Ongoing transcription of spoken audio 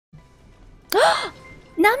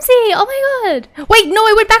Namsi! Oh my god! Wait, no,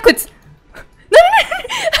 I went backwards! No,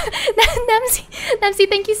 Namsi, Namsi,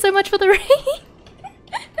 thank you so much for the raid!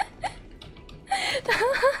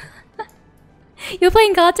 You're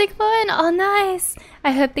playing Gartic Phone? Oh, nice!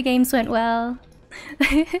 I hope the games went well.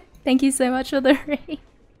 Thank you so much for the raid.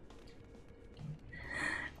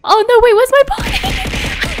 Oh no, wait, where's my body?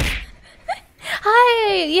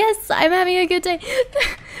 Hi! Yes, I'm having a good day.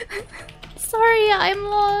 Sorry, I'm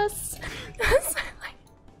lost.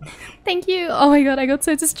 Thank you. Oh my god, I got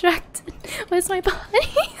so distracted. Where's my body?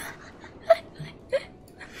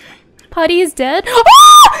 Party is dead? Oh!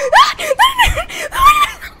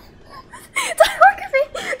 Don't look at me!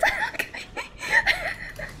 Don't look at me!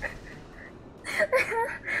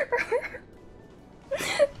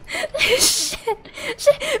 Shit!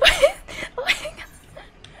 Shit! Wait! Oh my god!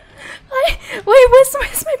 Wait, where's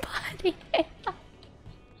my body?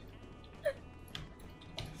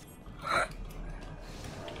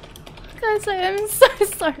 Guys, I am so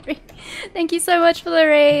sorry. Thank you so much for the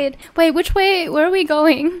raid. Wait, which way? Where are we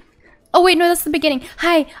going? Oh wait, no, that's the beginning.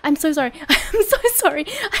 Hi, I'm so sorry. I'm so sorry.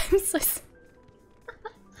 I'm so sorry.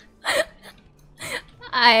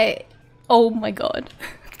 Oh my god.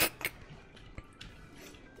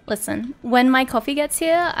 Listen, when my coffee gets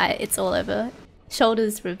here, it's all over.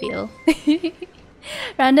 Shoulders reveal.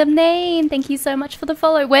 Random name, thank you so much for the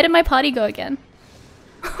follow. Where did my party go again?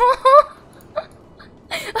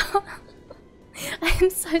 I'm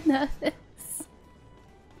so nervous.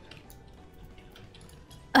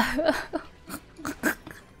 I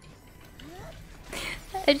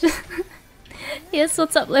just... Yes,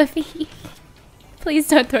 what's up, Luffy? Please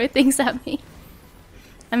don't throw things at me.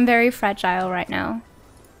 I'm very fragile right now.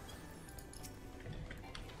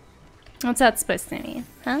 What's that supposed to mean?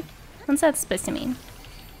 Huh? What's that supposed to mean?